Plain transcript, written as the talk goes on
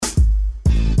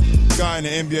guy in the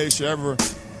NBA should ever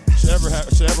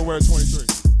wear 23.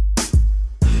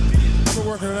 I've been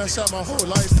working on that shot my whole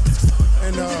life,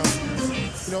 and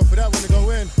for that one to go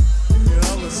in,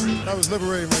 that was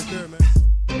liberating right there, man.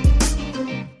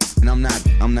 And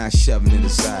I'm not shoving it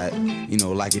aside,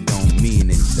 like it don't mean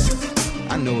anything.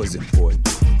 I know it's important.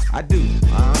 I do.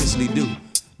 I honestly do.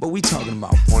 But we talking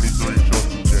about 23 Shots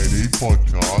of JD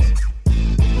podcast.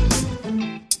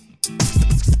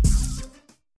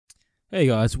 Hey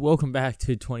guys, welcome back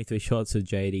to 23 Shots of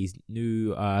JD's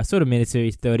new sort of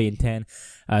mini-series, 30 and 10.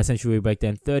 Essentially, we break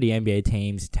down 30 NBA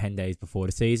teams 10 days before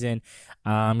the season.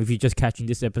 If you're just catching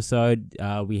this episode,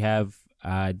 we have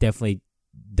definitely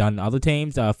done other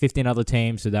teams, 15 other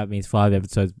teams, so that means 5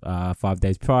 episodes 5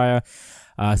 days prior.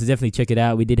 So definitely check it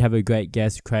out. We did have a great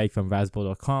guest, Craig from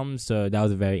Razzball.com, so that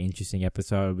was a very interesting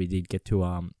episode. We did get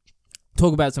to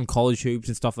talk about some college hoops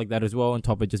and stuff like that as well, on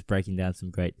top of just breaking down some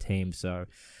great teams. So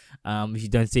if you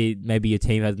don't see, maybe your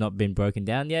team has not been broken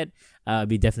down yet, it'll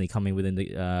be definitely coming within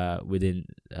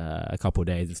a couple of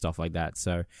days and stuff like that.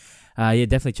 So yeah,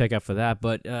 definitely check out for that.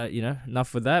 But enough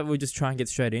for that. We'll just try and get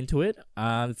straight into it.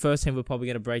 The first team we're probably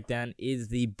going to break down is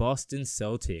the Boston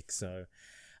Celtics. So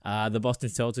the Boston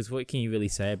Celtics, what can you really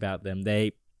say about them?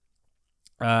 They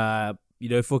for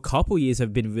a couple of years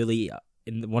have been really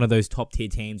in one of those top tier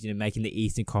teams, making the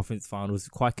Eastern Conference Finals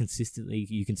quite consistently,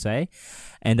 you can say.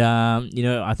 And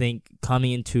I think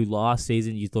coming into last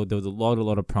season, you thought there was a lot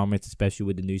of promise, especially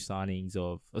with the new signings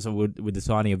with the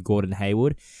signing of Gordon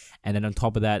Hayward, and then on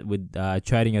top of that, with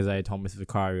trading Isaiah Thomas for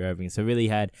Kyrie Irving. So really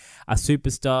had a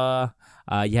superstar,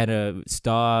 you had a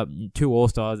star, 2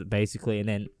 All-Stars basically, and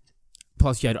then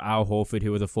plus you had Al Horford,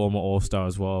 who was a former All-Star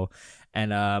as well.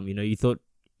 And you thought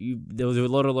there was a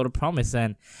lot of promise,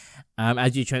 and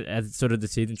as sort of the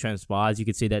season transpires, you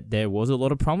could see that there was a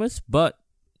lot of promise, but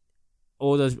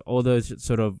all those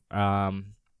sort of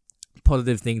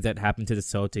positive things that happened to the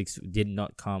Celtics did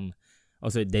not come.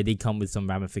 Also, they did come with some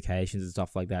ramifications and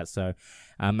stuff like that. So,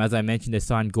 as I mentioned, they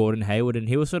signed Gordon Hayward, and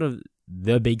he was sort of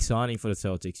the big signing for the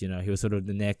Celtics. He was sort of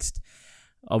the next,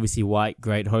 obviously, white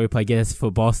great hope, I guess,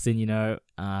 for Boston.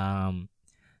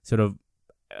 Sort of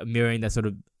mirroring that sort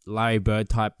of Larry Bird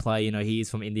type play. He is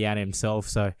from Indiana himself,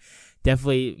 so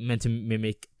definitely meant to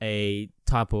mimic a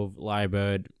type of Larry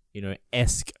Bird,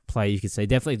 esque play, you could say.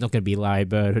 Definitely it's not going to be Larry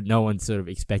Bird. No one's sort of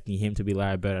expecting him to be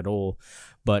Larry Bird at all,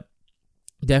 but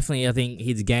definitely I think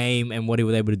his game and what he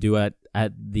was able to do at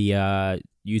the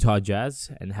Utah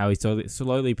Jazz, and how he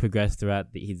slowly progressed throughout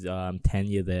his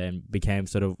tenure there, and became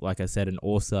sort of, like I said, an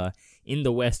all-star in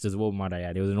the West as well, might I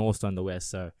add. He was an all-star in the West,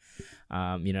 so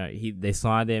they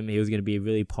signed him. He was going to be a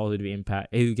really positive impact.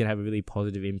 He was going to have a really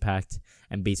positive impact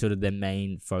and be sort of their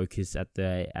main focus at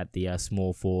the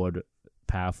small forward,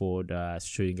 power forward,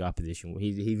 shooting guard position.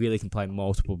 He really can play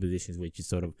multiple positions, which is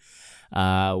sort of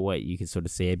what you can sort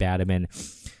of see about him. And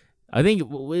I think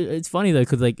it's funny though,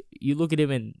 because like you look at him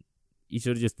and you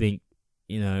sort of just think,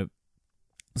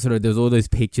 sort of there's all those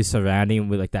pictures surrounding him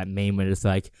with like that meme where it's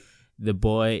like the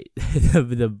boy,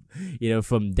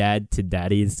 from dad to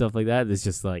daddy and stuff like that. It's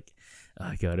just like,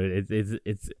 oh god,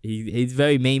 he's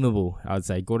very memeable. I would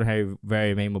say Gordon Hayward,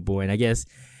 very memeable, and I guess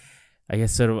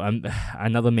sort of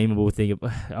another memeable thing.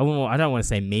 I don't want to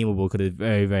say memeable because it's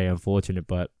very, very unfortunate,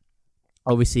 but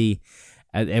obviously,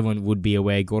 as everyone would be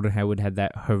aware, Gordon Hayward had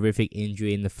that horrific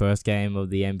injury in the first game of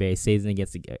the NBA season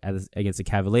against the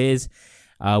Cavaliers,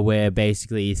 where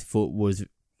basically his foot was,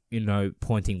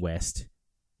 pointing west.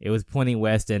 It was pointing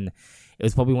west, and it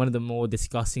was probably one of the more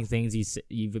disgusting things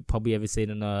you've probably ever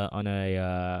seen on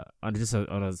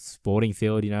a sporting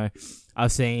field.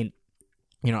 I've seen,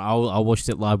 I watched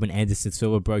it live when Anderson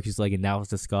Silva broke his leg, and that was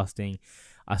disgusting.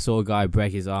 I saw a guy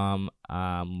break his arm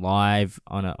live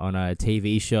on a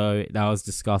TV show. That was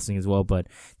disgusting as well. But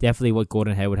definitely what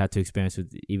Gordon Hayward had to experience was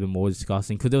even more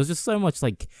disgusting, because there was just so much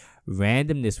like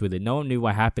randomness with it. No one knew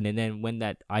what happened. And then when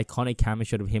that iconic camera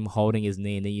shot of him holding his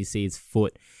knee, and then you see his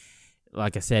foot,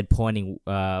 like I said, pointing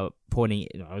it's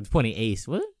pointing east.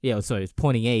 What? Yeah, sorry, it's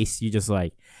pointing east. You're just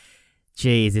like,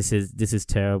 geez, this is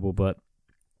terrible. But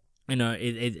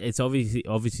it's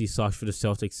obviously sucks for the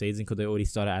Celtics season, because they already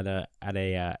started at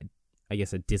a I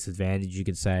guess a disadvantage, you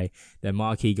could say. Their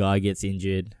marquee guy gets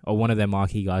injured, or one of their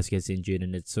marquee guys gets injured,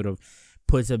 and it sort of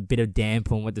puts a bit of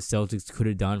damp on what the Celtics could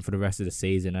have done for the rest of the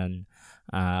season. And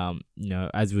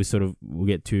as we'll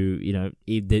get to,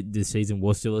 the season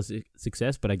was still a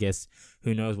success, but I guess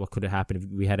who knows what could have happened if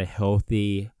we had a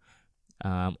healthy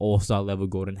all-star level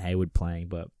Gordon Hayward playing.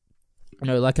 But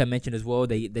like I mentioned as well,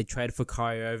 they traded for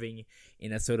Kyrie Irving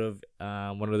in a sort of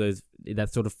that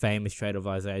sort of famous trade of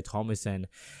Isaiah Thomas, and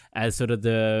as sort of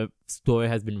the story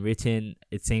has been written,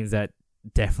 it seems that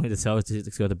definitely the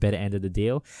Celtics got the better end of the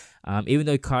deal. Even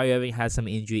though Kyrie Irving had some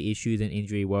injury issues and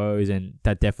injury woes, and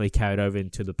that definitely carried over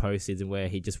into the postseason where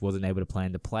he just wasn't able to play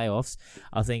in the playoffs,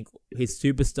 I think his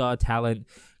superstar talent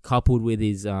coupled with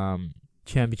his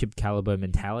championship caliber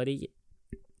mentality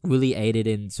really aided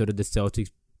in sort of the Celtics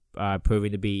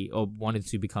proving to be or wanted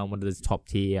to become one of those top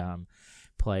tier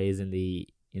players in the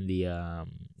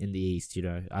East. You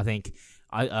know, I think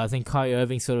Kyrie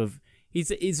Irving sort of.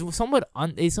 He's somewhat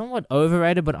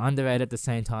overrated but underrated at the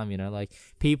same time. You know, like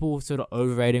people sort of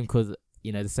overrate him because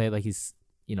they say like his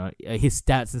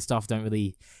stats and stuff don't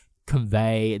really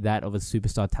convey that of a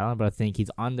superstar talent. But I think he's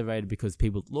underrated because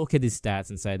people look at his stats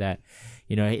and say that,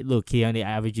 he only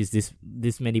averages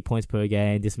this many points per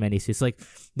game, this many assists. Like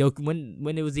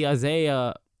when it was the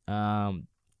Isaiah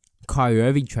Kyrie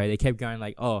Irving trade, they kept going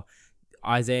like, oh,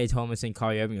 Isaiah Thomas and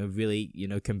Kyrie Irving are really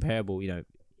comparable.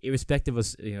 Irrespective of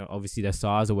obviously their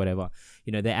size or whatever,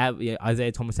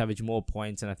 Isaiah Thomas averaged more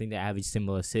points and I think they averaged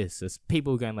similar assists. So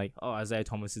people are going like, oh, Isaiah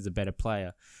Thomas is a better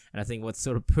player, and I think what's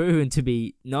sort of proven to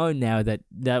be known now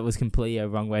that was completely a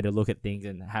wrong way to look at things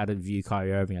and how to view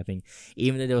Kyrie Irving. I think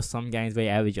even though there were some games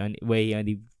where he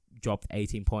only dropped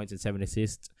 18 points and 7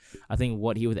 assists, I think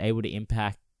what he was able to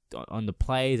impact on the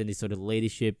plays and his sort of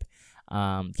leadership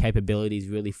capabilities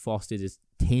really fostered this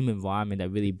team environment that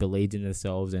really believed in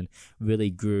themselves and really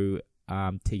grew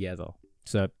together.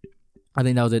 So I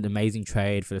think that was an amazing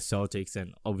trade for the Celtics,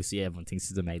 and obviously everyone thinks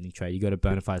it's an amazing trade. You got a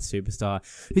bona fide superstar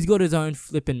who's got his own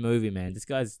flipping movie, man. This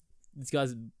guy's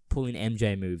pulling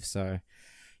MJ moves, so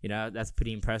that's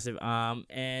pretty impressive.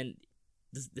 And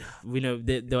we know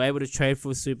they were able to trade for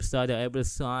a superstar. They were able to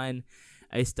sign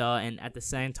a star, and at the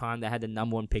same time they had the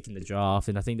number 1 pick in the draft,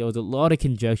 and I think there was a lot of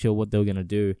conjecture of what they were gonna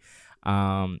do.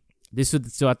 This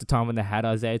was still at the time when they had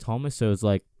Isaiah Thomas, so it was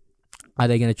like, are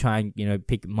they gonna try and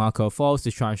pick Marco Fultz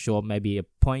to try and shore up maybe a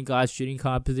point guard, shooting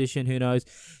guard position? Who knows?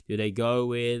 Do they go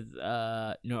with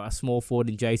a small forward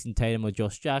in Jason Tatum or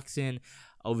Josh Jackson?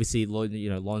 Obviously,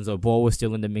 Lonzo Ball was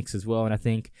still in the mix as well, and I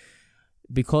think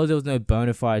because there was no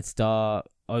bona fide star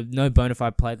or no bona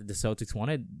fide player that the Celtics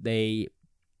wanted, they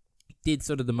did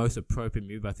sort of the most appropriate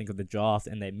move, I think, of the draft,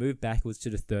 and they moved backwards to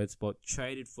the 3rd spot,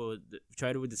 traded with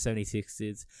the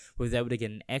 76ers, was able to get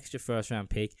an extra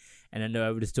first-round pick, and then they were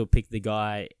able to still pick the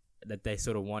guy that they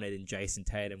sort of wanted in Jason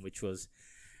Tatum, which was,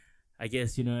 I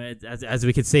guess, as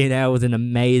we can see now, was an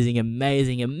amazing,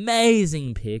 amazing,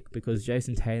 amazing pick, because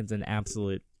Jason Tatum's an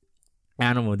absolute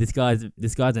animal. This guy's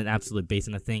an absolute beast,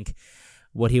 and I think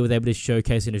what he was able to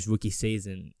showcase in his rookie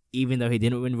season, even though he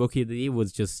didn't win Rookie of the Year,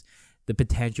 was just the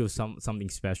potential of something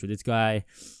special. This guy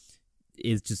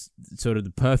is just sort of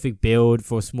the perfect build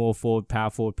for a small forward,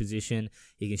 power forward position.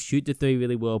 He can shoot the 3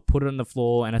 really well, put it on the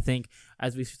floor, and I think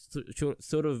as we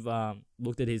sort of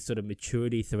looked at his sort of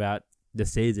maturity throughout the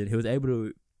season, he was able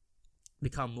to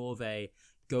become more of a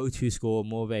go-to scorer,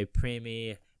 more of a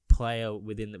premier player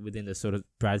within the sort of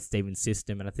Brad Stevens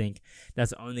system, and I think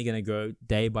that's only going to grow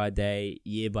day by day,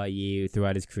 year by year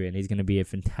throughout his career, and he's going to be a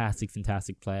fantastic,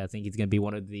 fantastic player. I think he's going to be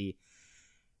one of the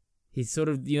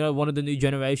new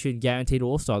generation guaranteed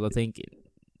all-stars. I think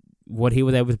what he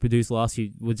was able to produce last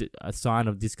year was a sign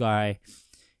of this guy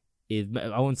is,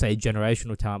 I wouldn't say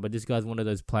generational talent, but this guy's one of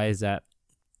those players that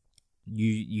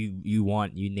you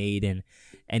want, you need, and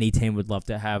any team would love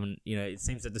to have. And it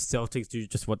seems that the Celtics do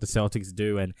just what the Celtics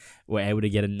do, and were able to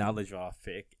get another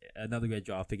great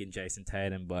draft pick in Jason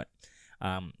Tatum. But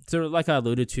sort of like I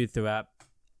alluded to throughout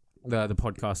the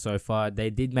podcast so far, they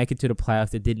did make it to the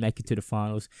playoffs, they did make it to the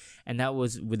finals, and that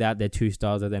was without their 2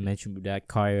 stars, as I mentioned, without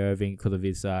Kyrie Irving because of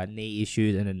his knee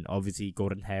issues, and then obviously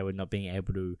Gordon Hayward not being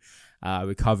able to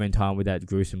recover in time with that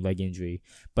gruesome leg injury.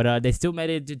 But they still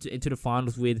made it into the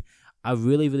finals with a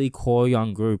really, really core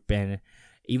young group. And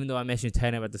even though I mentioned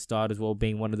Tatum at the start as well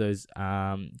being one of those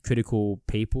critical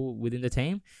people within the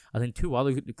team, I think 2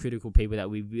 other critical people that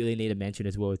we really need to mention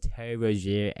as well, Terry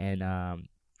Rozier and oh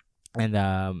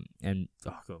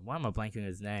god, why am I blanking on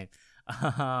his name?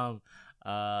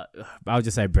 I'll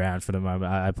just say Brown for the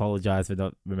moment. I apologize for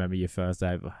not remembering your first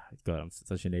name. God, I'm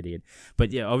such an idiot.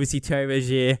 But yeah, obviously Terry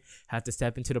Rozier had to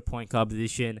step into the point guard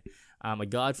position. A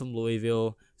guard from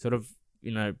Louisville, sort of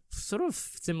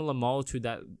similar mold to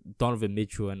that Donovan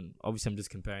Mitchell, and obviously I'm just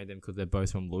comparing them because they're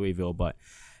both from Louisville, but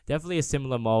definitely a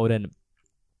similar mold. And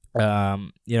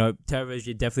Terry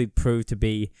Rozier definitely proved to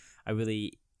be a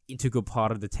really integral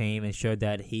part of the team and showed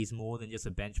that he's more than just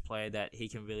a bench player, that he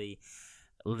can really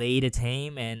lead a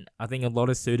team. And I think a lot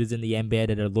of suitors in the NBA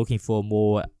that are looking for a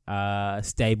more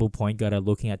stable point guard are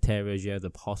looking at Terry Rozier as a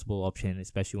possible option,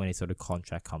 especially when his sort of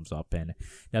contract comes up. And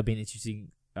that'll be an interesting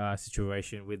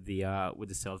situation with the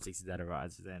Celtics that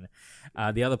arises. And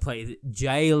the other player is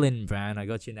Jaylen Brown. I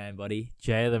got your name, buddy.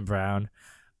 Jaylen Brown.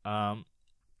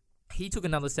 He took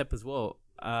another step as well.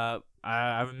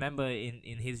 I remember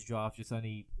in his draft just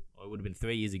only, it would have been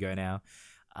 3 years ago now.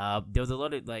 There was a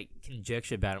lot of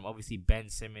conjecture about him. Obviously, Ben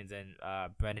Simmons and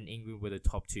Brandon Ingram were the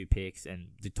top 2 picks and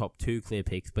the top 2 clear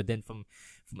picks. But then from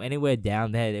anywhere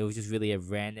down there, it was just really a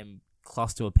random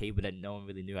cluster of people that no one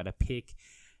really knew how to pick.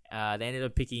 They ended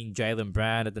up picking Jaylen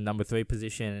Brown at the number 3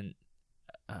 position.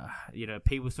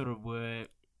 People sort of were,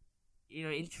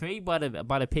 intrigued by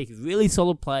the pick. Really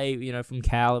solid play, from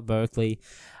Cal at Berkeley.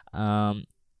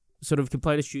 Sort of can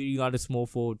play the shooting guard, a small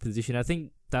forward position. I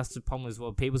think that's the problem as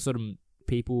well. People sort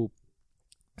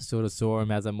of saw him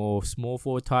as a more small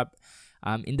forward type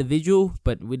individual,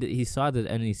 but with his size at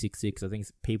only 6'6", I think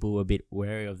people were a bit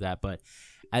wary of that. But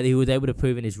he was able to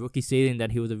prove in his rookie season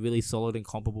that he was a really solid and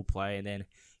comparable player, and then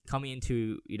coming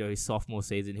into his sophomore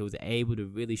season, he was able to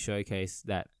really showcase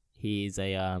that he is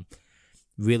a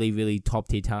really, really top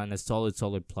tier talent, a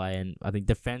solid player. And I think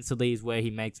defensively is where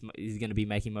he's going to be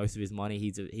making most of his money.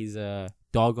 He's a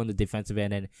dog on the defensive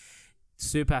end and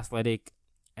super athletic,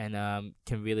 and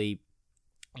can really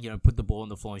put the ball on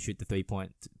the floor and shoot the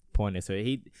 3-pointer. So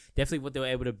he definitely what they were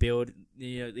able to build.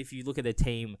 If you look at the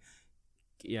team,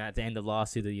 at the end of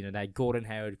last season, they had Gordon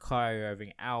Hayward, Kyrie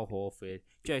Irving, Al Horford,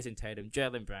 Jason Tatum,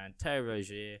 Jaylen Brown, Terry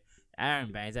Rozier,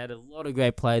 Aaron Baines. They had a lot of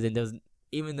great players, and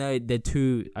even though the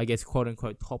 2, I guess,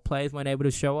 quote-unquote top players weren't able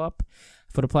to show up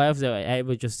for the playoffs, they were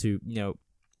able just to,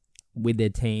 with their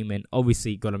team. And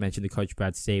obviously got to mention the coach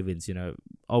Brad Stevens,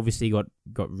 obviously got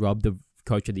robbed of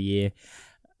Coach of the Year.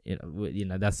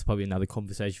 That's probably another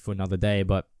conversation for another day.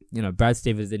 But, Brad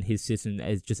Stevens and his system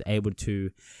is just able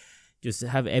to just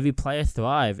have every player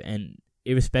thrive, and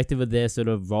irrespective of their sort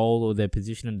of role or their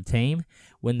position in the team,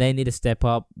 when they need to step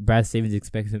up, Brad Stevens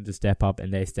expects them to step up,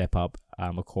 and they step up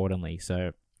accordingly.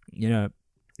 So, a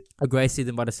great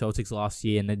season by the Celtics last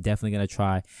year, and they're definitely going to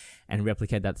try and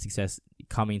replicate that success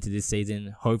coming into this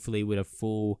season, hopefully with a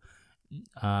full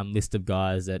list of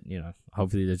guys that,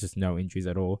 hopefully there's just no injuries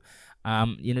at all.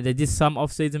 They did some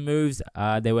off-season moves.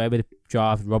 They were able to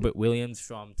draft Robert Williams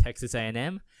from Texas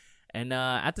A&M. And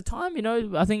at the time,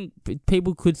 I think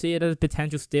people could see it as a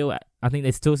potential steal. I think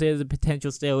they still see it as a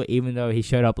potential steal, even though he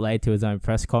showed up late to his own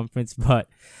press conference. But,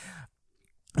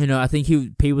 I think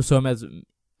people saw him as,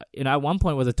 at one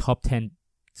point was a top 10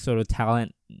 sort of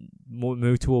talent,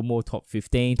 moved to a more top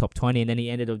 15, top 20, and then he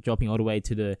ended up dropping all the way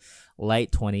to the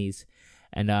late 20s.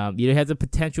 And he has a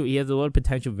lot of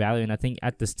potential value, and I think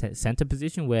at the center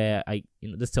position where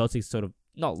the Celtics sort of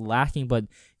not lacking, but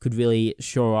could really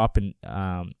shore up and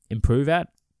improve at.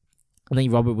 I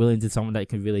think Robert Williams is someone that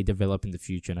could really develop in the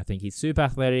future, and I think he's super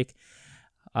athletic,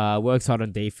 works hard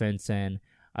on defense, and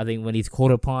I think when he's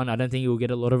called upon, I don't think he will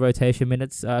get a lot of rotation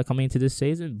minutes coming into this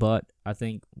season, but I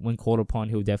think when called upon,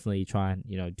 he'll definitely try and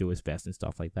do his best and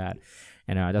stuff like that,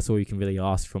 and that's all you can really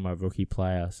ask from a rookie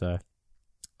player. So,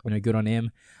 good on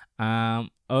him.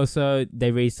 Also,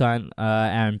 they re-signed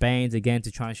Aaron Baines again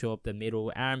to try and show up the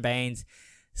middle. Aaron Baines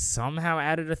somehow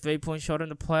added a 3-point shot in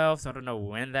the playoffs. I don't know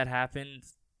when that happened.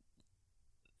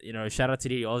 Shout out to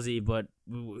the Aussie, but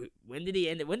when did he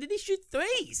end it? When did he shoot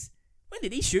threes? When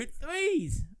did he shoot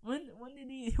threes? When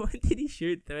did he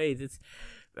shoot threes? It's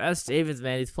Brad Stevens,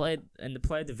 man. He's played, and the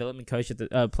player development coach at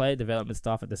the player development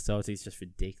staff at the Celtics is just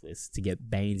ridiculous to get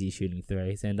Bainesy shooting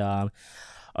threes. And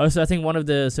also, I think one of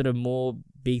the sort of more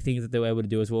big things that they were able to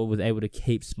do as well was able to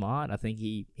keep Smart. I think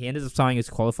he ended up signing his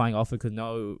qualifying offer because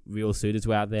no real suitors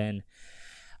were out there. And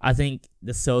I think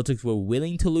the Celtics were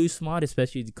willing to lose Smart,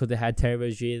 especially because they had Terry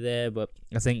Rozier there. But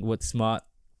I think what Smart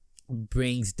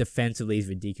brings defensively is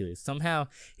ridiculous. Somehow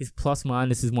his plus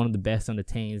minus is one of the best on the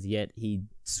teams, yet he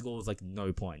scores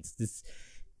no points.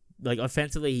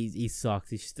 Offensively, he sucks.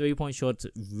 His 3-point shots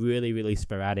really, really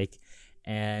sporadic.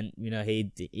 And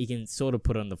he can sort of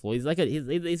put it on the floor. He's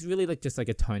he's really just like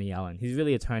a Tony Allen. He's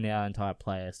really a Tony Allen type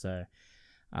player. So,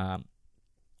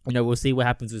 we'll see what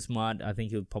happens with Smart. I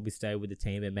think he'll probably stay with the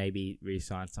team and maybe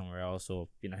re-sign somewhere else, or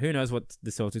who knows what the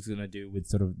Celtics are gonna do with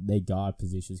sort of their guard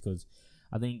positions, because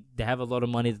I think they have a lot of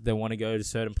money that they want to go to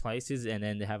certain places, and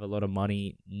then they have a lot of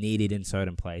money needed in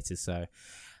certain places. So,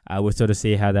 we'll sort of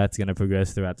see how that's gonna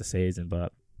progress throughout the season.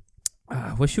 But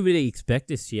what should we expect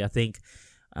this year? I think.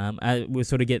 We'll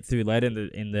sort of get through later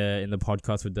in the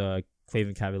podcast with the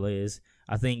Cleveland Cavaliers.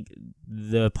 I think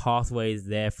the pathway is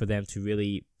there for them to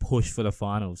really push for the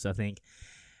finals. I think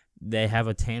they have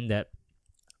a team that,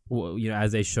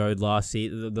 as they showed last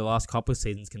season, the last couple of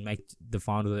seasons, can make the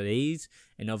finals at ease.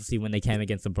 And obviously, when they came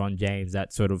against LeBron James,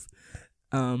 that sort of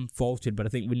faltered. But I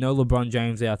think with no LeBron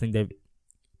James there, I think they've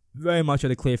very much are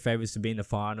the clear favorites to be in the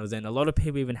finals, and a lot of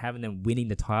people even having them winning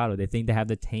the title. They think they have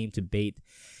the team to beat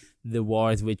the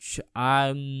Warriors, which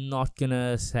I'm not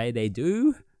gonna say they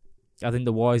do. I think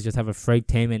the Warriors just have a freak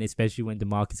team, and especially when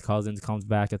DeMarcus Cousins comes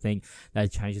back, I think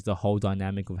that changes the whole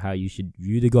dynamic of how you should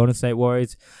view the Golden State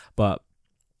Warriors. But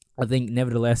I think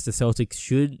nevertheless the Celtics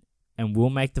should and will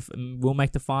make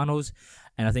the finals,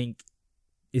 and I think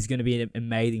it's going to be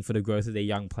amazing for the growth of their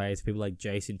young players, people like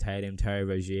Jason Tatum, Terry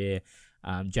Rozier,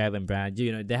 Jaylen Brown.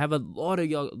 They have a lot of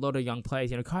young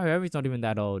players. Kyrie Irving's not even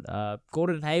that old.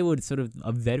 Gordon Hayward, sort of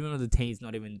a veteran of the team, is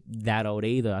not even that old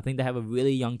either. I think they have a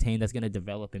really young team that's going to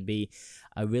develop and be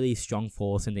a really strong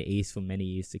force in the East for many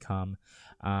years to come.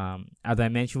 As I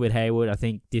mentioned with Hayward, I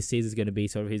think this season is going to be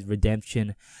sort of his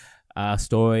redemption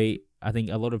story. I think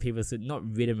a lot of people have not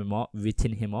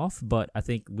written him off, but I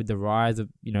think with the rise of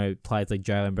players like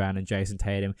Jaylen Brown and Jason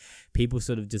Tatum, people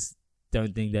sort of just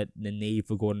don't think that the need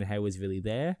for Gordon Hayward is really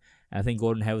there. I think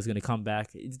Gordon Hayward's going to come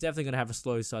back. It's definitely going to have a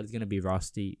slow start. It's going to be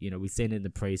rusty. We've seen in the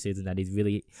preseason that he's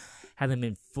really hasn't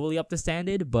been fully up to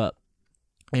standard, but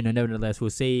nevertheless, we'll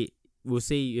see.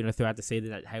 Throughout the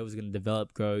season that Hayward's going to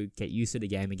develop, grow, get used to the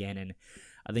game again, and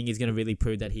I think he's going to really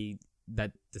prove that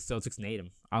the Celtics need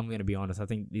him. I'm going to be honest. I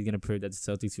think he's going to prove that the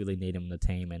Celtics really need him on the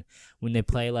team, and when they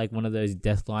play like one of those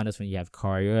death lineups, when you have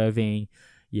Kyrie Irving,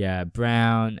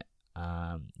 Brown,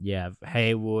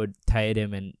 Hayward,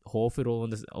 Tatum, and Horford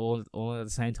all at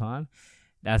the same time,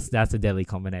 that's a deadly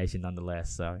combination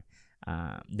nonetheless. So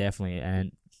definitely,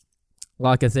 and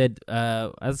like I said,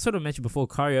 as I sort of mentioned before,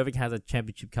 Kyrie Irving has a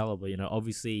championship caliber.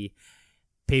 Obviously,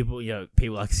 people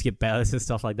like Skip Bayless and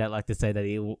stuff like that like to say that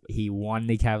he won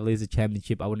the Cavaliers a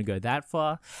championship. I wouldn't go that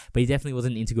far, but he definitely was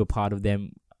an integral part of the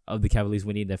Cavaliers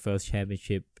winning their first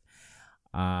championship.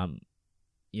 In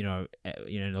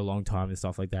a long time and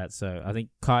stuff like that. So I think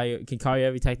Kyrie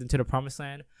Irving take them to the promised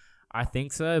land? I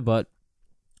think so, but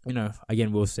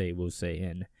again, we'll see.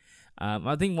 And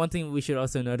I think one thing we should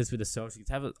also notice with the Celtics,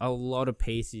 have a lot of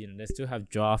pieces. They still have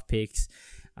draft picks.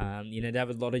 They have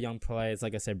a lot of young players,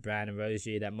 like I said, Brown and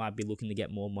Rozier, that might be looking to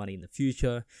get more money in the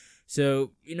future.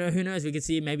 So who knows? We could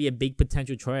see maybe a big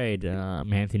potential trade.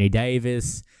 Anthony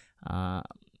Davis. A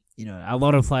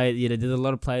lot of players, there's a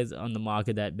lot of players on the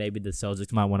market that maybe the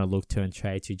Celtics might want to look to and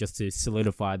trade to just to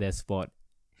solidify their spot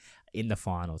in the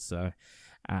finals. So,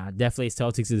 definitely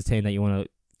Celtics is a team that you want to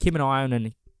keep an eye on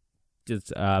and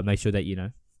just make sure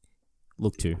that,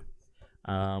 look to.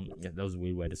 That was a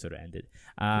weird way to sort of end it.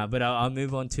 But I'll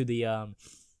move on to the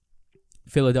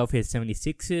Philadelphia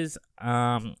 76’ers.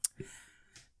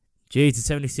 The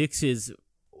 76’ers,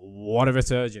 what a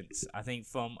resurgence. I think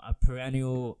from a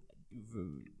perennial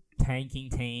tanking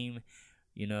team,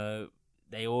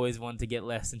 they always want to get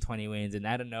less than 20 wins, and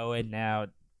out of nowhere now,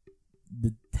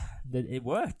 it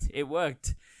worked.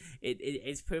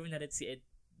 It's proven that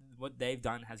what they've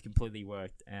done has completely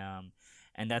worked, and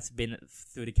that's been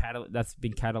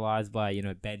catalyzed by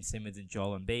Ben Simmons and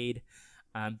Joel Embiid.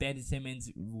 Ben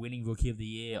Simmons winning Rookie of the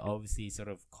Year, obviously sort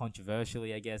of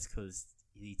controversially, I guess, because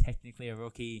he's technically a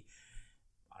rookie.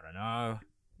 I don't know.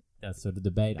 That's sort of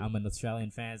debate. I'm an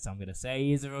Australian fan, so I'm going to say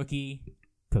he's a rookie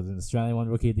because an Australian won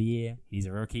Rookie of the Year. He's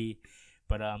a rookie.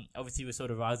 But obviously, we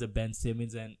sort of rise of Ben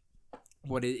Simmons and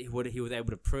what he was able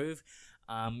to prove.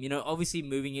 Obviously,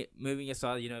 moving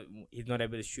aside, he's not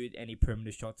able to shoot any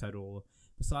perimeter shots at all.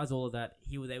 Besides all of that,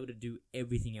 he was able to do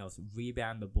everything else.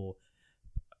 Rebound the ball.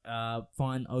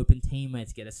 Find open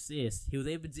teammates, get assists. He was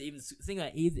able to even think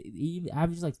like he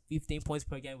averaged like 15 points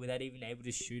per game without even able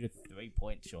to shoot a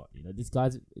 3-point shot. This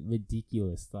guy's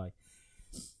ridiculous. Like,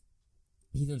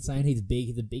 he's insane. He's big.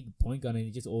 He's a big point guard, and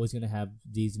he's just always going to have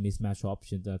these mismatch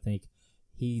options. I think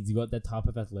he's got that type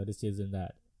of athleticism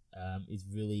that is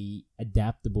really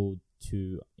adaptable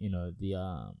to the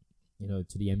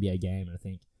NBA game. And I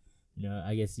think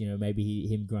I guess, maybe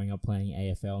him growing up playing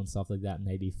AFL and stuff like that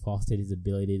maybe fostered his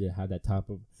ability to have that type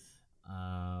of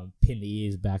pin the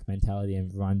ears back mentality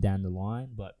and run down the line.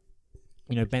 But,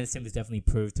 Ben Simmons definitely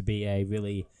proved to be a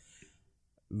really,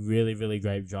 really, really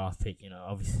great draft pick.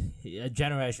 Obviously, a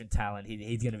generation talent.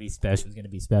 He's going to be special. He's going to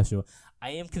be special.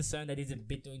 I am concerned that he's a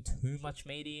bit doing too much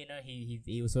media.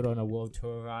 He was sort of on a world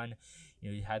tour run.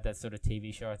 He had that sort of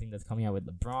TV show, I think, that's coming out with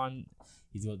LeBron.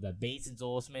 He's got that Beats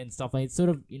endorsement and stuff like that. Sort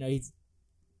of, he's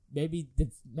maybe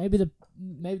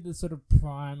the sort of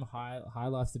prime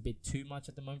highlights a bit too much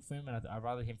at the moment for him, and I'd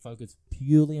rather him focus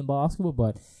purely on basketball.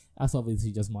 But that's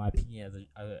obviously just my opinion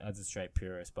as a straight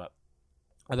purist. But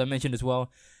as I mentioned as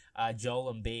well,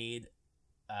 Joel Embiid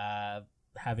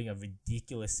having a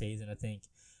ridiculous season. I think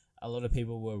a lot of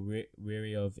people were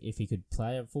weary of if he could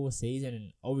play a full season,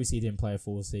 and obviously he didn't play a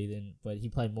full season, but he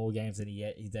played more games than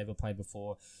he's ever played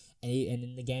before. and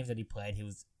in the games that he played, he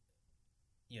was,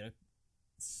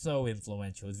 so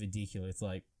influential. It's ridiculous.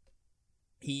 Like,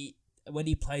 when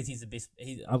he plays, he's the best.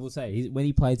 I will say, when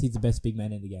he plays, he's the best big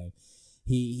man in the game.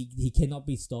 He cannot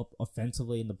be stopped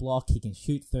offensively in the block. He can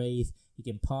shoot threes. He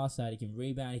can pass out. He can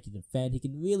rebound. He can defend. He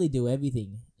can really do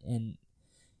everything. And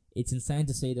it's insane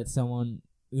to see that someone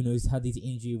who's had these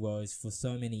injury woes for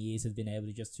so many years has been able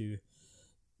to just to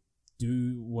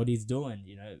do what he's doing.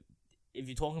 If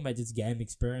you're talking about just game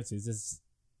experiences,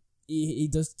 he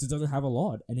just doesn't have a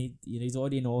lot, and he's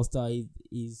already an all-star.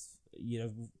 He's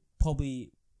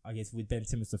probably, I guess, with Ben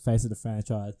Simmons the face of the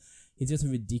franchise, he's just a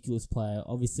ridiculous player.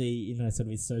 Obviously, sort of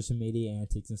his social media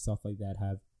antics and stuff like that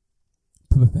have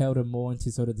propelled him more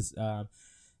into sort of this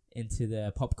into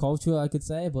the pop culture, I could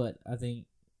say. But I think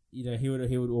he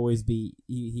would always be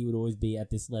at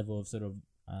this level of sort of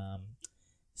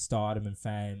stardom and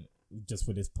fame just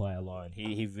with his play alone.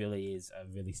 He really is a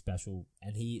really special,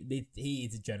 and he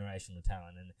is a generational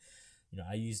talent. And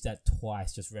I used that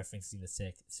twice, just referencing the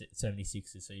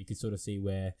 76ers, so you could sort of see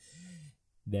where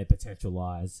their potential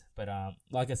lies. But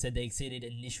like I said, they exceeded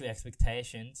initial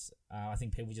expectations. I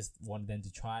think people just wanted them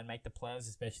to try and make the playoffs,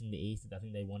 especially in the East. I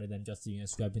think they wanted them just to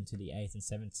scrape into the 8th and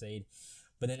 7th seed.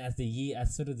 But then as the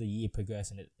year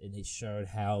progressed, and it showed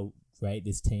how great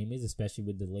this team is, especially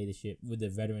with the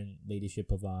veteran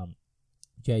leadership of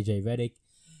JJ Redick.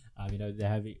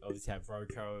 They obviously have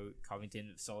Rocco,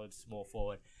 Covington, solid small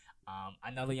forward.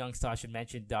 Another youngster I should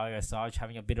mention, Dario Saric,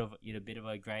 having a bit of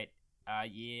a great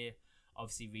year.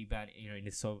 Obviously rebound, in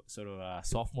his sort of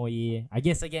sophomore year. I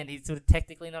guess again he's sort of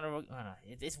technically not a rookie. I don't know.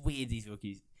 It's weird, these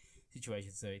rookie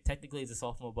situations. So technically he's a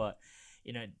sophomore, but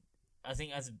I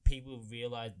think as people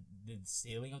realized the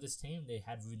ceiling of this team, they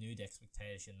had renewed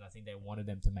expectations. I think they wanted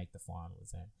them to make the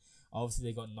finals, and obviously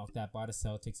they got knocked out by the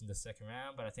Celtics in the second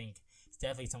round. But I think it's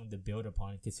definitely something to build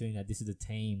upon, considering that this is a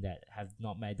team that have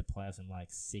not made the playoffs in like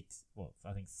 6-7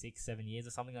 years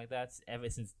or something like that, ever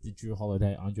since the Drew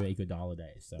Holiday, Andre Iguodala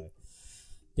days. So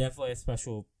definitely a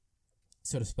special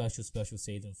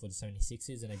season for the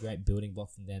 76ers, and a great building block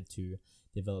for them to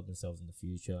develop themselves in the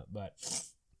future. But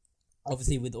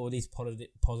obviously, with all these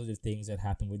positive things that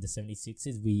happened with the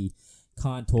 76ers, we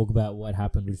can't talk about what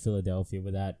happened with Philadelphia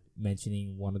without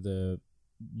mentioning one of the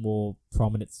more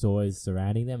prominent stories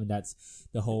surrounding them, and that's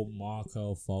the whole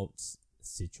Markelle Fultz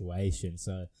situation.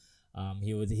 So,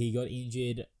 he got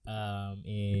injured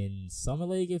in Summer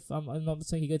League, if I'm not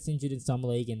mistaken. He gets injured in Summer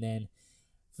League, and then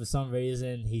for some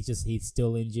reason he's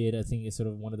still injured. I think it's sort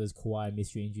of one of those Kawhi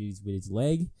mystery injuries with his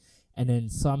leg. And then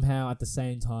somehow at the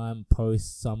same time,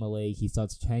 post-Summer League, he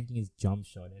starts changing his jump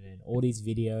shot. And then all these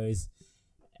videos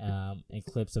and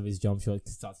clips of his jump shot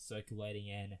start circulating.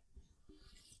 And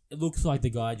it looks like the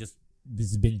guy just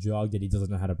has been drugged and he doesn't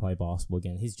know how to play basketball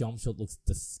again. His jump shot looks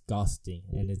disgusting.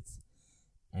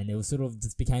 And it was sort of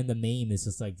just became the meme. It's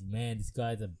just like, man, this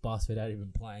guy's a bust without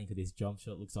even playing because his jump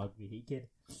shot looks ugly.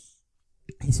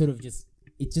 He sort of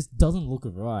it just doesn't look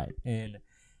right. And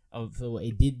so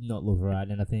it did not look right,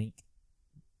 and I think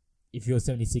if you're a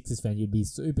 76ers fan, you'd be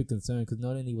super concerned because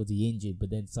not only was he injured, but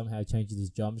then somehow changes his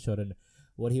jump shot and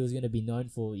what he was going to be known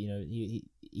for.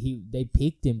 They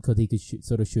picked him because he could shoot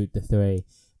the three.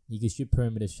 He could shoot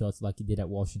perimeter shots like he did at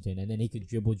Washington, and then he could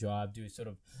dribble, drive, do he's sort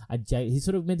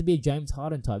of meant to be a James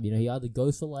Harden type. He either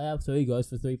goes for layups or he goes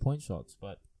for 3-point shots.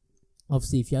 But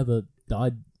obviously, if you have a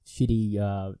shitty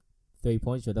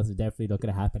 3-point shot, that's definitely not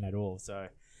going to happen at all. So.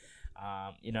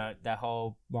 That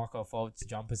whole Markelle Fultz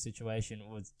jumper situation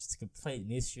was just a complete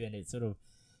mystery, and it sort of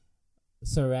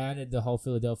surrounded the whole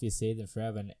Philadelphia season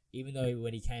forever. And even though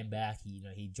when he came back,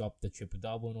 he dropped the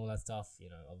triple-double and all that stuff,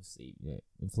 obviously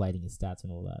inflating his stats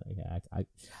and all that. Okay,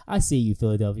 I see you,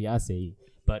 Philadelphia, I see you.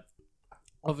 But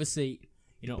obviously,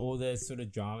 all the sort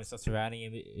of drama stuff surrounding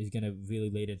him is going to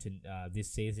really lead into this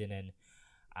season. And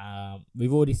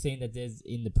we've already seen that there's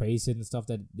in the preseason stuff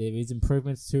that there is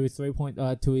improvements to his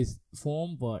to his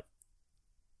form, but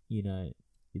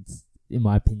it's, in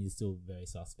my opinion, still very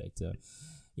suspect. So,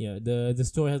 the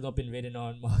story has not been written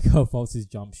on Markelle Fultz's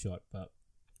jump shot, but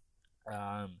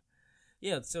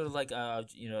it's sort of like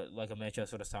like I mentioned, I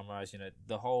sort of summarized,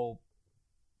 the whole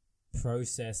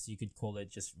process, you could call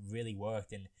it, just really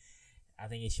worked. And I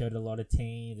think it showed a lot of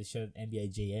teams, it showed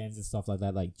NBA GMs and stuff like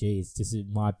that, like, geez, this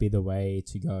might be the way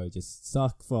to go. Just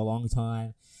suck for a long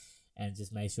time and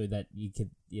just make sure that you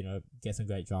could, get some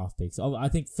great draft picks. I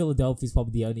think Philadelphia is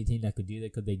probably the only team that could do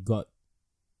that because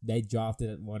they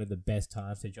drafted at one of the best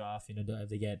times to draft.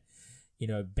 They get,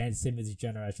 Ben Simmons is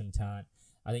generational talent.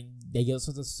 I think they get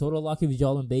sort of lucky with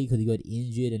Joel Embiid because he got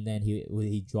injured and then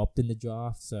he dropped in the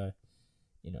draft. So,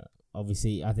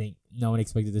 obviously, I think no one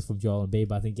expected this from Joel Embiid,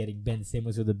 but I think getting Ben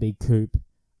Simmons with a big coup,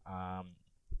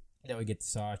 that would get the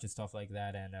Sarge and stuff like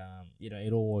that, and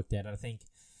it all worked out. I think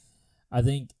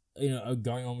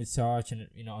going on with Sarge and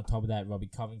on top of that, Robbie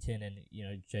Covington and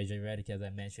JJ Redick, as I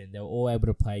mentioned, they were all able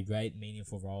to play great,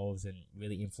 meaningful roles and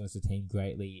really influence the team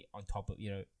greatly. On top of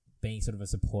being sort of a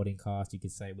supporting cast, you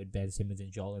could say, with Ben Simmons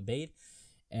and Joel Embiid,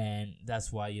 and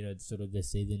that's why sort of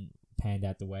this season panned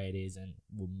out the way it is, and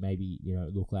will maybe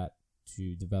look like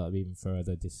to develop even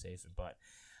further this season. But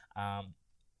I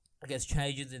guess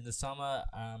changes in the summer.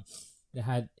 They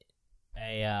had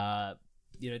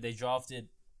they drafted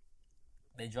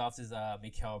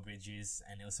Mikal Bridges,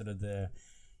 and it was sort of the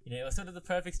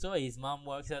perfect story. His mum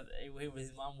works at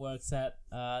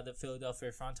the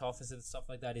Philadelphia front office and stuff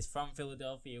like that. He's from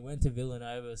Philadelphia. He went to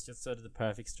Villanova. It's just sort of the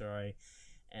perfect story.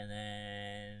 And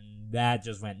then that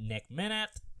just went neck minute.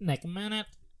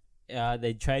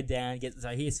 They trade down, get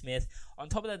Zahir Smith. On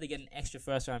top of that, they get an extra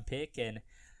first-round pick, and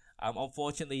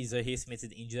unfortunately, Zahir Smith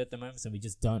is injured at the moment, so we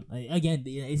just don't. Again,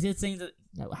 it just seems that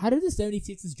how do the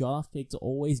 76ers draft picks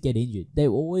always get injured? They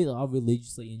always are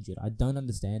religiously injured. I don't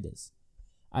understand this.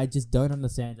 I just don't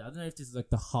understand it. I don't know if this is like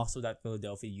the hustle that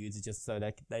Philadelphia uses just so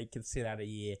that they can sit out a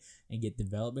year and get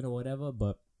development or whatever,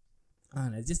 but I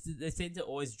don't know. They seem to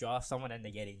always draft someone and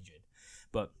they get injured.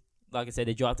 But like I said,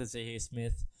 they drafted Zahir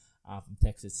Smith from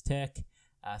Texas Tech.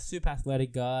 Super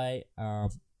athletic guy.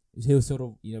 He was sort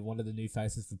of one of the new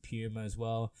faces for Puma as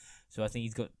well. So I think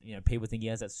he's got people think he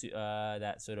has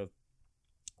that sort of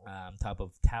type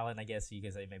of talent. I guess you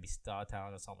could say maybe star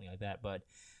talent or something like that. But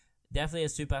definitely a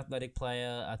super athletic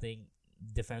player. I think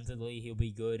defensively he'll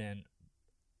be good, and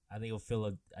I think he'll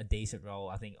fill a decent role.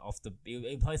 I think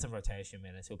he'll play some rotation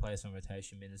minutes.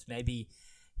 Maybe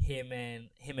him and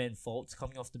Fultz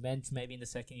coming off the bench, maybe in the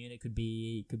second unit, could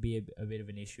be a bit of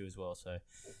an issue as well. So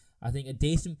I think a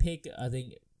decent pick. I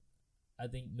think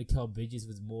Mikal Bridges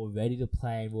was more ready to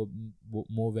play and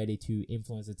more ready to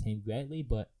influence the team greatly,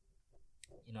 but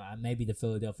maybe the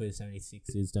Philadelphia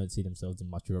 76ers don't see themselves in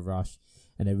much of a rush,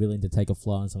 and they're willing to take a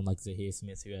fly on someone like Zahir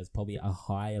Smith, who has probably a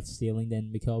higher ceiling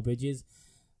than Mikal Bridges.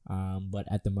 But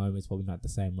at the moment, it's probably not the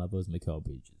same level as Mikal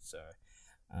Bridges. So,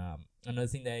 another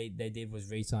thing they did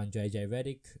was re-sign JJ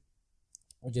Redick,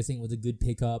 which I think was a good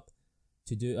pickup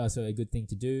to do. A good thing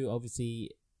to do.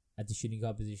 Obviously, at the shooting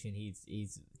guard position,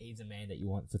 he's a man that you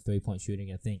want for 3-point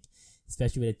shooting. I think,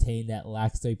 especially with a team that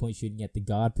lacks 3-point shooting at the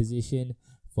guard position,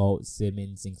 Fultz,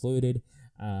 Simmons included.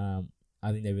 I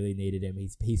think they really needed him.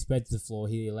 He spreads the floor.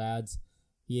 He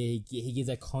gives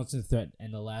that constant threat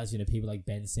and allows people like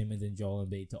Ben Simmons and Joel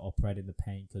Embiid to operate in the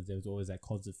paint, because there was always that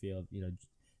constant feel of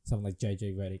someone like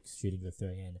JJ Redick shooting the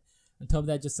three. And on top of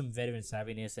that, just some veteran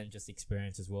savviness and just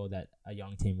experience as well that a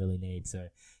young team really needs. So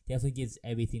definitely gives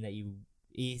everything that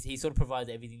he sort of provides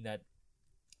everything that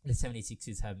the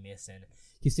 76ers have missed. And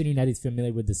considering that he's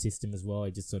familiar with the system as well,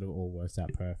 it just sort of all works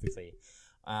out perfectly.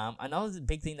 Another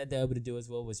big thing that they were able to do as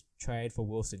well was trade for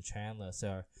Wilson Chandler.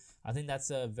 So I think that's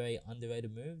a very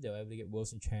underrated move. They were able to get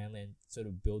Wilson Chandler and sort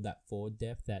of build that forward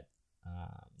depth that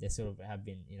they sort of have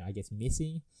been, I guess,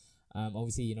 missing.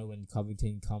 Obviously, when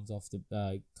Covington comes off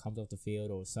the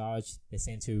field, or Sarge, they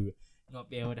seem to not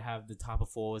be able to have the type of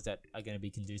forwards that are going to be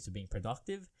conducive to being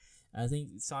productive. And I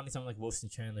think signing someone like Wilson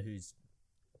Chandler, who's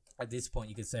at this point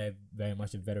you could say very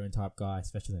much a veteran type guy,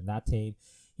 especially in that team.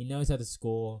 He knows how to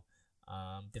score.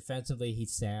 Defensively,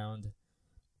 he's sound.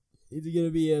 Is he going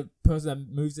to be a person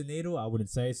that moves the needle? I wouldn't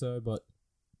say so, but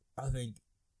I think,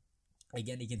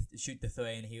 again, he can shoot the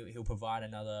three, and he'll provide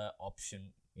another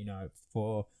option,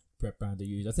 for Brett Brown to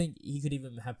use. I think he could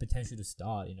even have potential to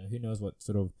start. Who knows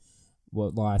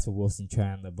what lies for Wilson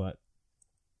Chandler, but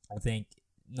I think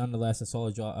nonetheless a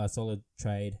solid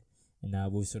trade, and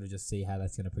we'll sort of just see how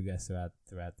that's going to progress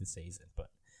throughout the season. But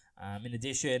in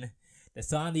addition, they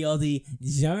signed the Aussie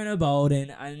Jonah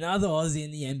Bolden, another Aussie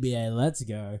in the NBA. Let's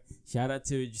go! Shout out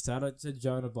to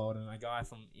Jonah Bolden, a guy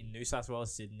from in New South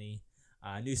Wales, Sydney.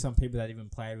 I knew some people that even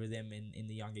played with him in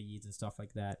the younger years and stuff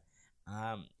like that.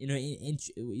 In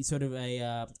sort of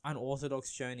a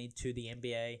unorthodox journey to the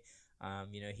NBA.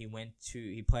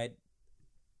 He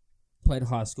played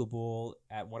high school ball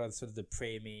at one of the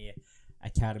premier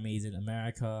academies in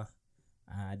America.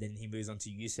 Then he moves on to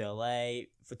UCLA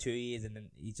for 2 years, and then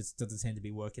he just doesn't seem to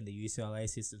be working the UCLA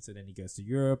system. So then he goes to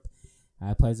Europe,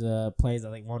 plays I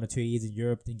think 1 or 2 years in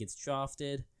Europe, then gets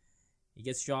drafted. He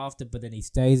gets drafted, but then he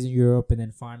stays in Europe, and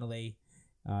then finally,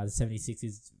 the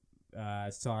 76ers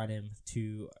sign him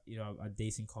to a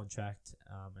decent contract.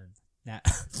 And now,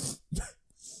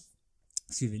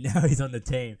 excuse me, now he's on the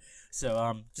team.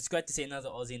 So just great to see another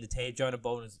Aussie in the team. Jonah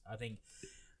Bolden, I think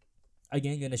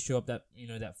again going to show up that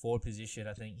that forward position.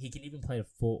 I think he can even play the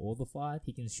 4 or the 5.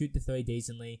 He can shoot the 3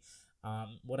 decently.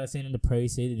 What I've seen in the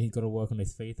preseason, he's got to work on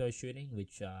his free throw shooting,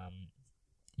 which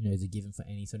is a given for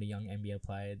any sort of young NBA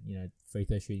player. Free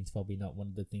throw shooting is probably not one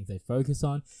of the things they focus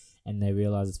on, and they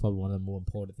realize it's probably one of the more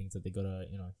important things that they got to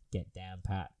get down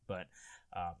pat. But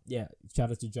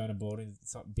shout out to Jonah Bolden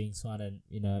being signed, and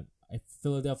if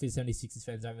Philadelphia 76ers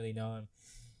fans don't really know him,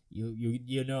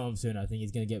 you know him soon. I think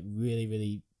he's gonna get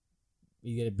really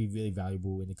he's gonna be really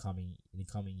valuable in the coming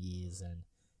years, and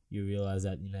you realize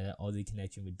that that Aussie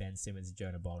connection with Ben Simmons and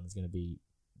Jonah Bolden is gonna be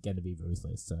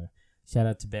ruthless. So shout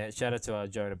out to Ben, shout out to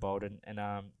Jonah Bolden, and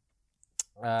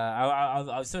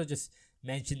I'll sort of just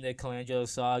mention the Colangelo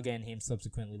saga and him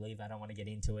subsequently leave. I don't want to get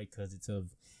into it because it's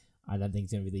I don't think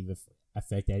it's gonna really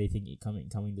affect anything coming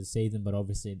to the season, but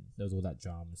obviously there's all that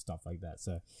drama and stuff like that.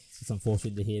 So it's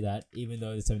unfortunate to hear that. Even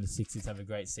though the 76ers have a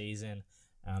great season,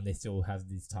 they still have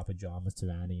these type of dramas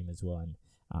surrounding him as well. And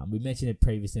we mentioned it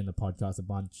previously in the podcast a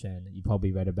bunch, and you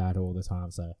probably read about it all the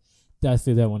time. So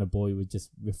definitely don't want to bore you with just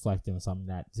reflecting on something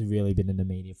that's really been in the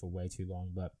media for way too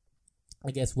long. But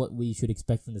I guess what we should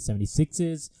expect from the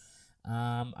 76ers,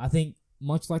 I think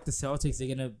much like the Celtics,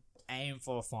 they're going to aim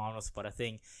for a final spot. I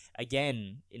think,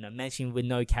 again, mentioning with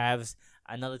no Cavs,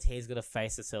 another team's going to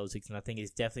face the Celtics, and I think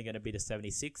it's definitely going to be the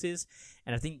 76ers.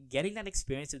 And I think getting that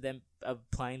experience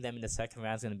of playing them in the second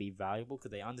round is going to be valuable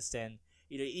because they understand,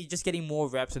 you're just getting more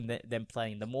reps than them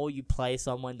playing. The more you play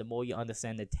someone, the more you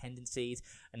understand their tendencies,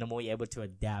 and the more you're able to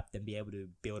adapt and be able to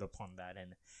build upon that.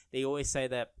 And they always say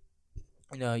that,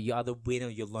 you either win or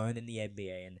you learn in the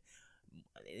NBA, and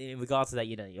in regards to that,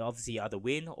 you obviously either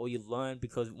win or you learn,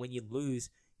 because when you lose,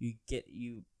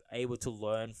 you able to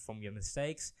learn from your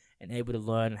mistakes and able to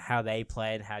learn how they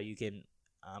play and how you can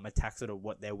attack sort of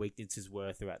what their weaknesses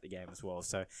were throughout the game as well.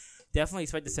 So definitely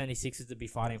expect the 76ers to be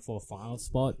fighting for a final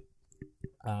spot.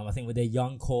 I think with their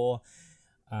young core,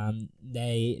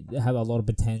 they have a lot of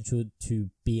potential to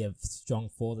be a strong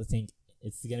force. I think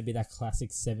it's going to be that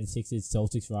classic 76ers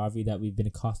Celtics rivalry that we've been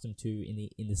accustomed to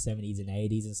in the 70s and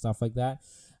 80s and stuff like that.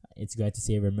 It's great to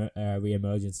see a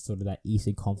re-emergence, sort of that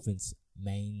Eastern Conference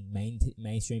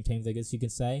mainstream teams, I guess you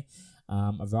could say,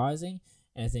 of rising.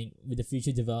 And I think with the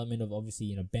future development of,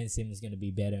 obviously, Ben Simmons is going to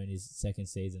be better in his second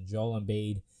season. Joel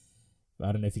Embiid,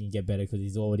 I don't know if he can get better because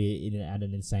he's already at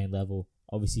an insane level.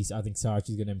 Obviously, I think Sarge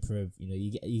is going to improve.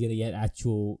 You're going to get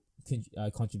actual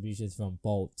contributions from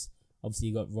Bolts. Obviously,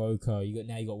 you got Roko. You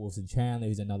got Wilson Chandler,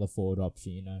 who's another forward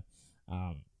option.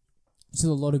 So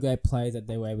a lot of great players that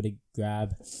they were able to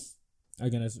grab are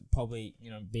going to probably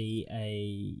be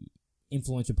a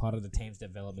influential part of the team's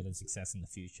development and success in the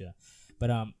future.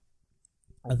 But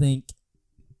I think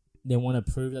they want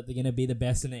to prove that they're going to be the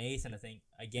best in the East, and I think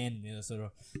again, sort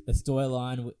of the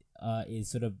storyline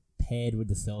is sort of paired with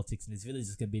the Celtics, and it's really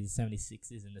just going to be the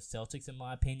 76ers and the Celtics, in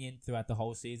my opinion, throughout the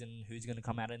whole season. Who's going to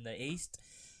come out in the East?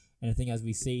 And I think as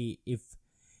we see, if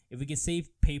we can see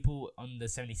people on the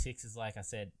 76ers, like I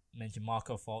said, mentioned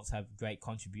Marco Fultz, have great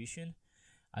contribution,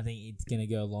 I think it's going to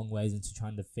go a long ways into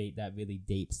trying to defeat that really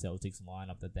deep Celtics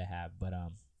lineup that they have. But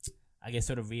I guess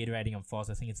sort of reiterating on Fultz,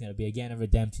 I think it's going to be, again, a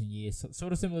redemption year.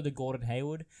 sort of similar to Gordon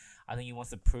Hayward. I think he wants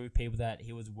to prove people that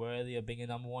he was worthy of being a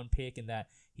number 1 pick and that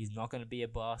he's not going to be a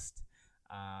bust.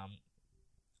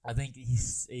 I think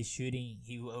his shooting,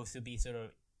 he will also be sort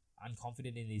of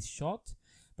unconfident in his shot,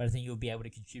 but I think he'll be able to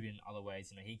contribute in other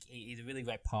ways. He's a really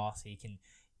great passer. He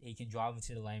can drive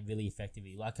into the lane really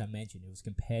effectively. Like I mentioned, it was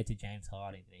compared to James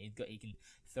Harden. He can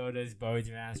throw those bows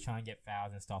around, try and get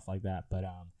fouls and stuff like that. But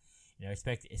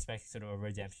expect sort of a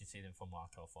redemption season for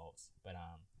Markel Fultz. But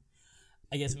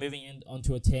I guess moving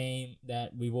onto a team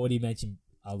that we've already mentioned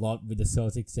a lot with the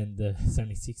Celtics and the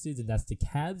 76ers, and that's the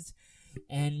Cavs.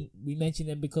 And we mentioned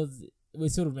them because we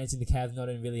sort of mentioned the Cavs not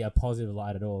in really a positive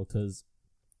light at all, because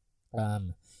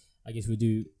I guess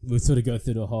we'll sort of go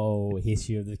through the whole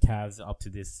history of the Cavs up to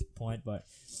this point, but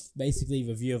basically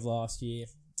review of last year.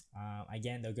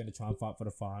 Again, they're going to try and fight for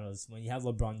the finals. When you have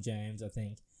LeBron James, I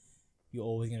think you're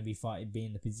always going to be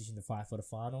in the position to fight for the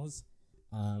finals.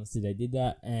 So they did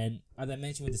that, and as I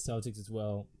mentioned with the Celtics as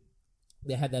well,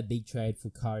 they had that big trade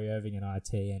for Kyrie Irving and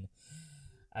IT, and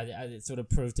it sort of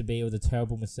proved to be, it was a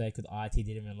terrible mistake because IT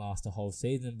didn't even last the whole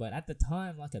season. But at the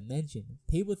time, like I mentioned,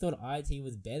 people thought IT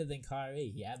was better than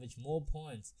Kyrie. He averaged more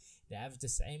points. They averaged the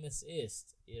same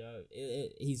assists.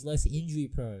 He's less injury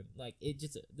prone.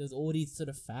 There's all these sort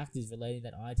of factors relating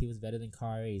that IT was better than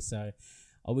Kyrie. So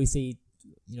obviously,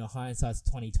 hindsight's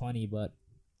 2020, but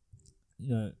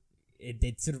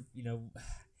it sort of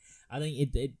I think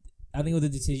it was a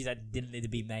decision that didn't need to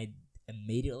be made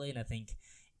immediately, and I think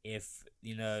if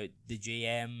the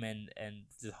GM and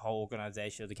the whole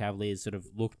organization of the Cavaliers sort of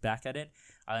looked back at it,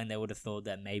 I think they would have thought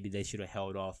that maybe they should have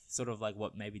held off, sort of like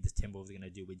what maybe the Timberwolves are going to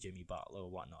do with Jimmy Butler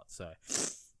or whatnot. So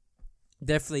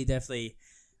definitely,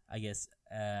 I guess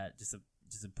just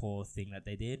a poor thing that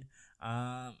they did.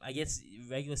 I guess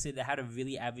regular season, they had a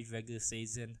really average regular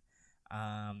season,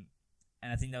 and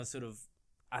I think that was sort of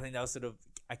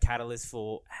a catalyst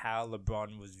for how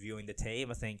LeBron was viewing the team.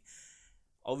 I think.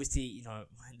 Obviously,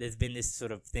 there's been this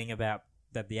sort of thing about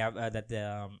that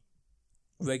the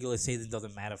regular season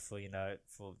doesn't matter for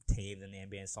teams in the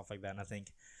NBA and stuff like that. And I think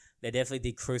they definitely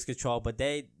did cruise control, but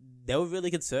they were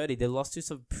really concerted. They lost to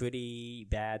some pretty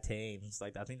bad teams.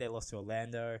 Like I think they lost to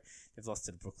Orlando, they've lost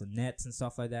to the Brooklyn Nets and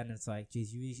stuff like that. And it's like,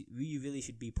 geez, you really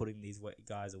should be putting these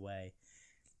guys away.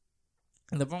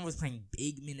 And LeBron was playing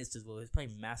big minutes as well. He was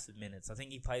playing massive minutes. I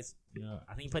think he played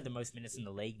the most minutes in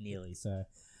the league nearly. So.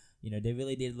 They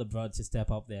really did LeBron to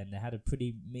step up there, and they had a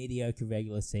pretty mediocre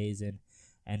regular season.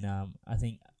 And I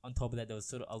think on top of that, there was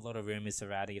sort of a lot of rumors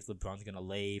surrounding if LeBron's going to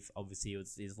leave. Obviously, it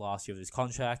was his last year of his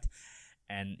contract,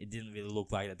 and it didn't really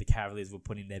look like that the Cavaliers were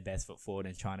putting their best foot forward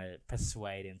and trying to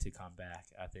persuade him to come back.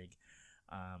 I think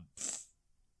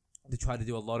they tried to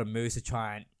do a lot of moves to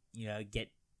try and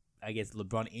get, I guess,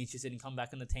 LeBron interested in coming back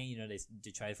on the team. They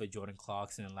traded for Jordan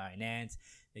Clarkson and Larry Nance.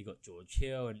 They got George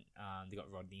Hill and they got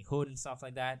Rodney Hood and stuff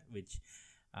like that, which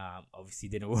obviously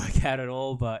didn't work out at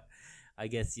all. But I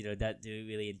guess that did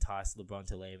really entice LeBron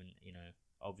to leave, and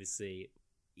obviously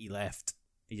he left.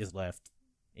 He just left.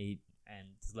 He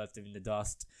just left him in the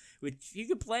dust. Which you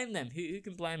could blame them. Who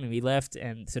can blame him? He left,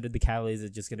 and sort of the Cavaliers are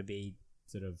just going to be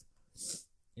sort of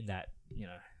in that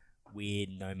weird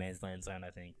no man's land zone,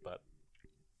 I think. But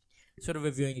sort of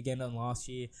reviewing again on last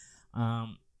year.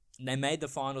 They made the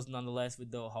finals nonetheless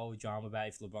with the whole drama about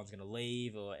if LeBron's going to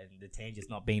leave and the team just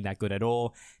not being that good at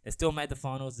all. They still made the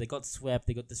finals. They got swept.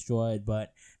 They got destroyed.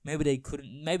 But maybe they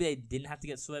couldn't. Maybe they didn't have to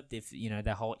get swept if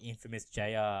that whole infamous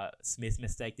J.R. Smith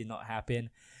mistake did not happen.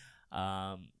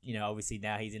 Obviously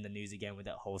now he's in the news again with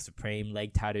that whole Supreme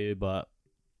leg tattoo. But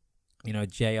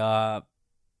J.R.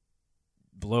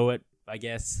 blew it, I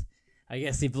guess.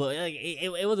 He blew it. Like,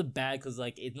 it wasn't bad because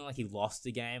it's not like he lost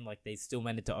the game. Like they still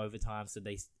made it to overtime, so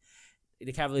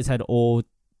the Cavaliers had all,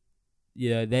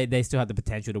 they still had the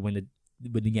potential to win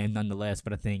the game nonetheless.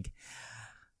 But I think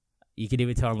you could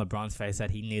even tell on LeBron's face that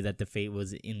he knew that defeat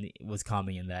was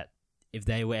coming, and that if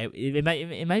they were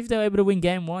able to win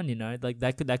game one,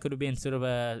 that could have been sort of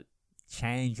a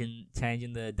change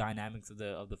in the dynamics of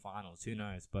the finals. Who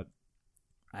knows? But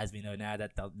as we know now,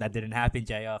 that didn't happen.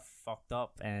 JR fucked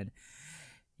up, and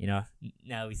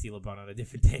now we see LeBron on a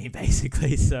different team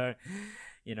basically. So,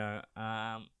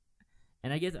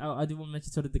 and I guess I do want to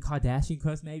mention sort of the Kardashian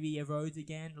curse maybe erodes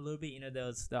again a little bit. There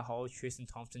was the whole Tristan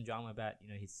Thompson drama about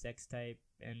his sex tape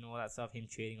and all that stuff, him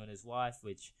cheating on his wife,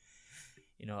 which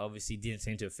obviously didn't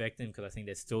seem to affect them because I think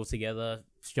they're still together,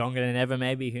 stronger than ever.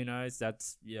 Maybe, who knows?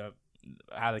 That's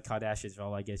how the Kardashians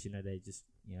roll. I guess they just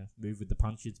move with the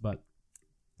punches, but.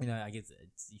 I guess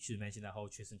you should mention that whole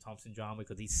Tristan Thompson drama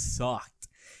because he sucked.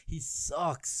 He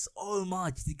sucks so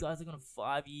much. The guy's on a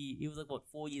 5-year. He was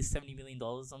 4 years, $70 million,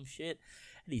 some shit,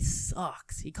 and he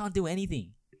sucks. He can't do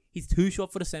anything. He's too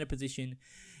short for the center position.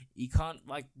 He can't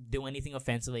do anything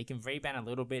offensively. He can rebound a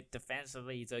little bit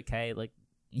defensively. He's okay.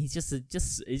 He just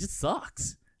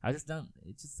sucks. I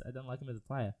don't like him as a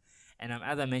player. And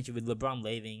as I mentioned with LeBron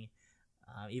leaving,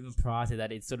 even prior to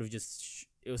that, it was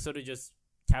sort of just.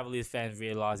 Cavaliers fans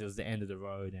realized it was the end of the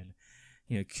road, and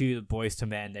cue the boys to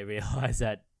men. They realized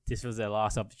that this was their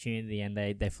last opportunity, and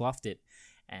they fluffed it.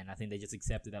 And I think they just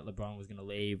accepted that LeBron was going to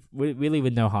leave, really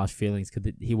with no harsh feelings,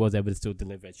 because he was able to still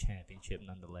deliver a championship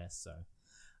nonetheless. So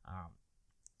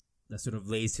that sort of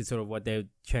leads to sort of what their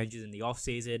changes in the off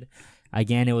season.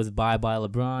 Again, it was bye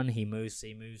LeBron. He moves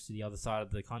to the other side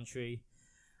of the country,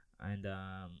 and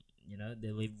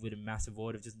they leave with a massive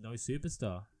void of just no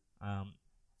superstar.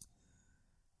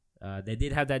 They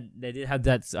did have that.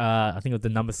 I think it was the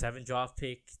number 7 draft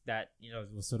pick that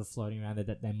was sort of floating around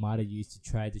that they might have used to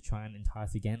try and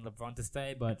entice again LeBron to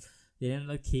stay, but they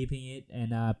ended up keeping it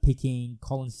and picking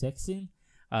Colin Sexton,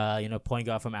 point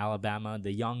guard from Alabama,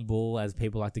 the young bull as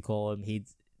people like to call him.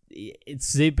 It's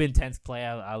super intense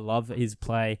player. I love his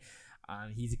play.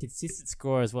 He's a consistent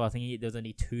scorer as well. I think there was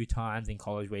only 2 times in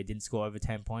college where he didn't score over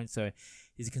 10 points. So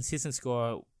he's a consistent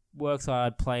scorer, works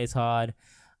hard, plays hard.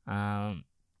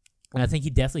 And I think he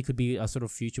definitely could be a sort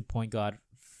of future point guard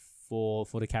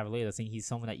for the Cavaliers. I think he's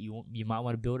someone that you might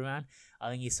want to build around. I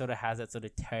think he sort of has that sort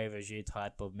of Terry Rozier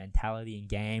type of mentality and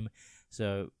game.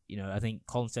 So, I think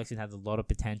Colin Sexton has a lot of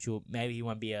potential. Maybe he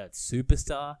won't be a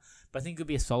superstar, but I think he could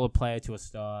be a solid player to a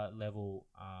star level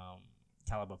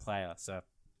caliber player. So,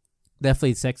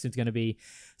 definitely Sexton's going to be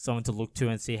someone to look to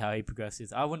and see how he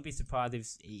progresses. I wouldn't be surprised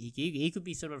if he could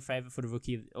be sort of a favorite for the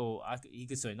rookie,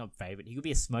 he could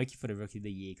be a smoky for the rookie of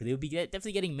the year, because he'll be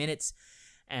definitely getting minutes.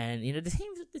 And,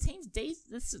 the team's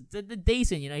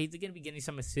decent. He's going to be getting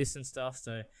some assists and stuff.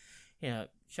 So,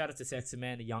 shout out to Sexton,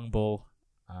 man, the young ball.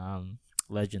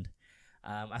 Legend.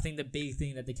 I think the big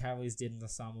thing that the Cavaliers did in the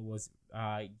summer was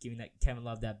giving that Kevin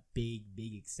Love that big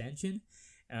extension,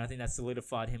 and I think that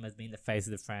solidified him as being the face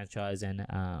of the franchise. And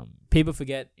people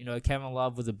forget, Kevin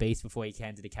Love was a beast before he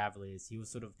came to the Cavaliers. He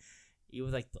was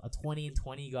like a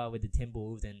 20-20 guy with the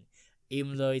Timberwolves, and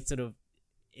even though it sort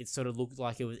of looked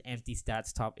like it was an empty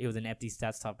stats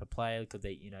type of player, because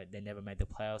they never made the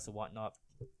playoffs or whatnot.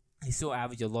 He still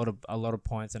averaged a lot of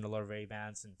points and a lot of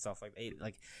rebounds and stuff like that.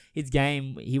 Like his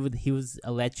game, he was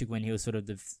electric when he was sort of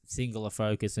the singular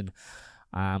focus. And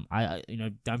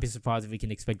don't be surprised if we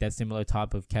can expect that similar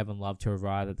type of Kevin Love to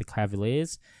arrive at the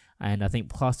Cavaliers. And I think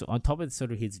plus on top of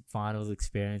sort of his finals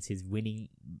experience, his winning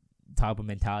type of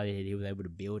mentality that he was able to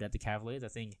build at the Cavaliers, I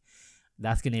think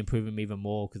that's going to improve him even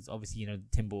more, because obviously the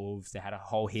Timberwolves, they had a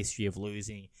whole history of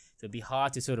losing, so it'd be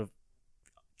hard to sort of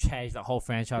change the whole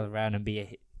franchise around and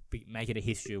make it a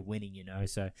history of winning,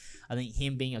 So I think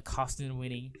him being accustomed to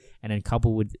winning, and then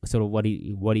coupled with sort of what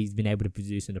he's been able to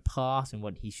produce in the past and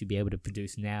what he should be able to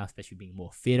produce now, especially being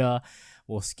more fitter,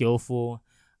 more skillful.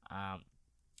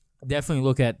 Definitely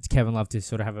look at Kevin Love to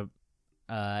sort of have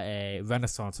a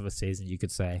renaissance of a season, you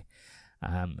could say.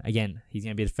 Again, he's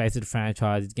going to be the face of the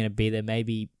franchise. He's going to be there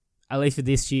maybe, at least for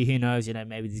this year, who knows,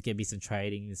 maybe there's going to be some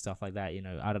trading and stuff like that.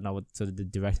 I don't know what sort of the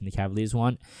direction the Cavaliers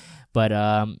want. But,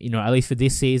 at least for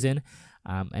this season,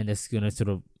 and that's going to sort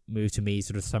of move to me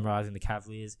sort of summarizing the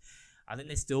Cavaliers, I think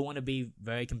they still want to be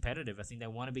very competitive. I think they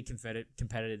want to be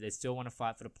competitive. They still want to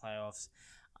fight for the playoffs.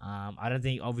 I don't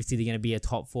think, obviously, they're going to be a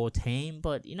top 4 team,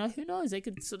 but, who knows? They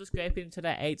could sort of scrape into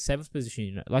that 8th, 7th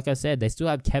position. Like I said, they still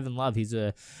have Kevin Love. He's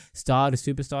a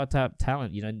superstar type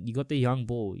talent. You got the young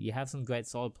bull. You have some great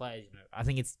solid players. I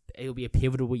think it'll be a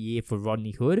pivotal year for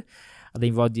Rodney Hood. I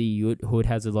think Rodney Hood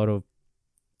has a lot of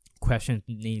questions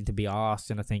needing to be asked,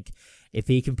 and I think if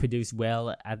he can produce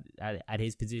well at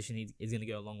his position, he's going to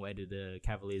go a long way to the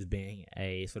Cavaliers being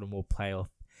a sort of more playoff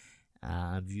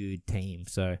viewed team.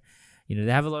 So, they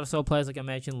have a lot of solid players, like I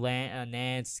mentioned,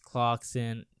 Nance,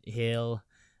 Clarkson, Hill,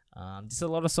 just a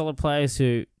lot of solid players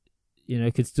who,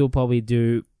 could still probably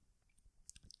do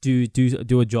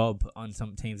a job on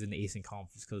some teams in the Eastern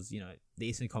Conference, because, the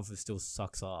Eastern Conference still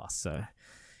sucks ass. So,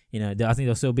 I think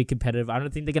they'll still be competitive. I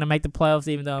don't think they're going to make the playoffs,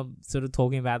 even though I'm sort of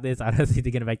talking about this. I don't think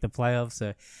they're going to make the playoffs,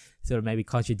 so sort of maybe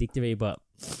contradictory, but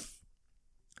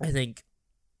I think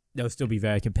they'll still be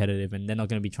very competitive, and they're not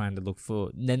going to be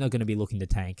they're not going to be looking to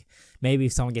tank. Maybe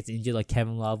if someone gets injured, like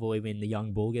Kevin Love, or even the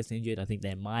young bull gets injured, I think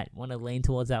they might want to lean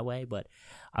towards that way, but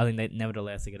I think that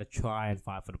nevertheless, they're going to try and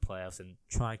fight for the playoffs and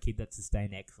try and keep that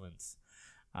sustained excellence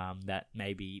that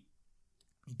maybe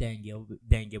Dan Gilbert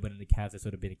and the Cavs have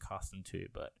sort of been accustomed to.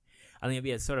 But I think it'll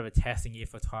be a sort of a testing year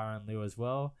for Tyronn Lue as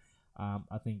well.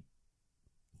 I think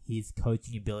his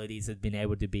coaching abilities have been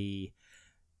able to be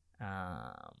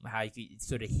how you could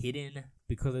sort of hidden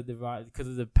because of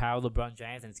the power of LeBron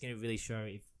James, and it's going to really show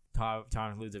if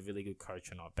Tyronn Lue is a really good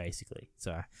coach or not, basically.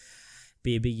 So,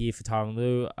 be a big year for Tyronn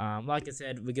Lue. Like I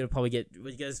said, we're gonna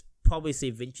probably see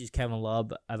vintage Kevin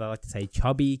Love, as I like to say,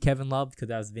 chubby Kevin Love, because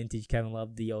that was vintage Kevin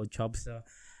Love, the old chubster.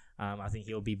 I think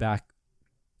he'll be back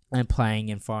and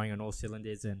playing and firing on all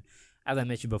cylinders. And as I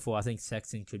mentioned before, I think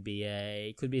Sexton could be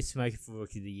a smoker for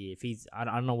Rookie of the Year. If he's, I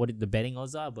don't know what the betting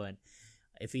odds are, but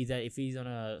if he's on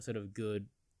a sort of good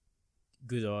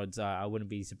odds, I wouldn't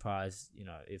be surprised,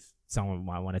 if someone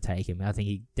might want to take him. I think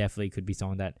he definitely could be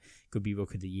someone that could be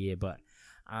Rookie of the Year. But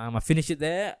I finish it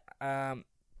there.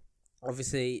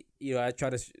 Obviously, I try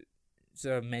to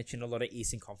sort of mention a lot of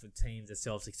Eastern Conference teams, the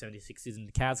Celtics, 76’ers, and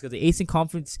the Cavs, because the Eastern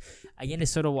Conference, again,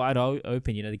 is sort of wide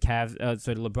open. The Cavs,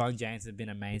 so LeBron James has been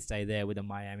a mainstay there with the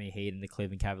Miami Heat and the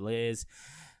Cleveland Cavaliers.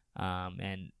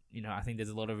 And I think there's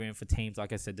a lot of room for teams,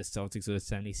 like I said, the Celtics or the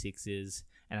 76’ers,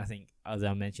 and I think, as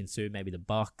I mentioned soon, maybe the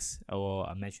Bucks, or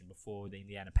I mentioned before, the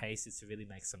Indiana Pacers, to really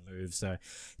make some moves. So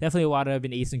definitely a wide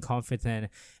open Eastern Conference, and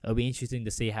it'll be interesting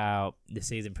to see how the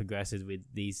season progresses with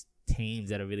these teams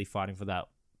that are really fighting for that,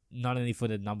 not only for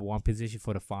the number one position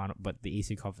for the final, but the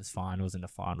Eastern Conference Finals and the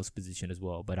Finals position as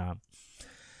well. But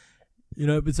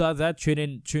besides that, tune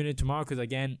in tomorrow, because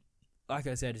again, like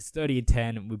I said, it's 30 and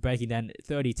 10. We're breaking down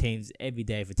 30 teams every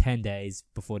day for 10 days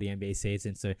before the NBA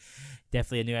season. So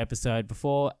definitely a new episode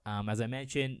before. As I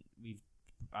mentioned,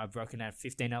 I've broken down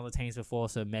 15 other teams before,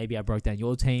 so maybe I broke down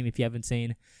your team if you haven't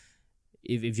seen.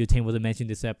 If your team wasn't mentioned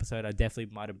this episode, I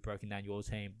definitely might have broken down your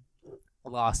team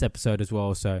last episode as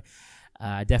well. So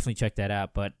definitely check that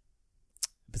out. But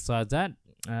besides that,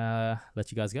 let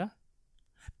you guys go.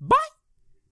 Bye!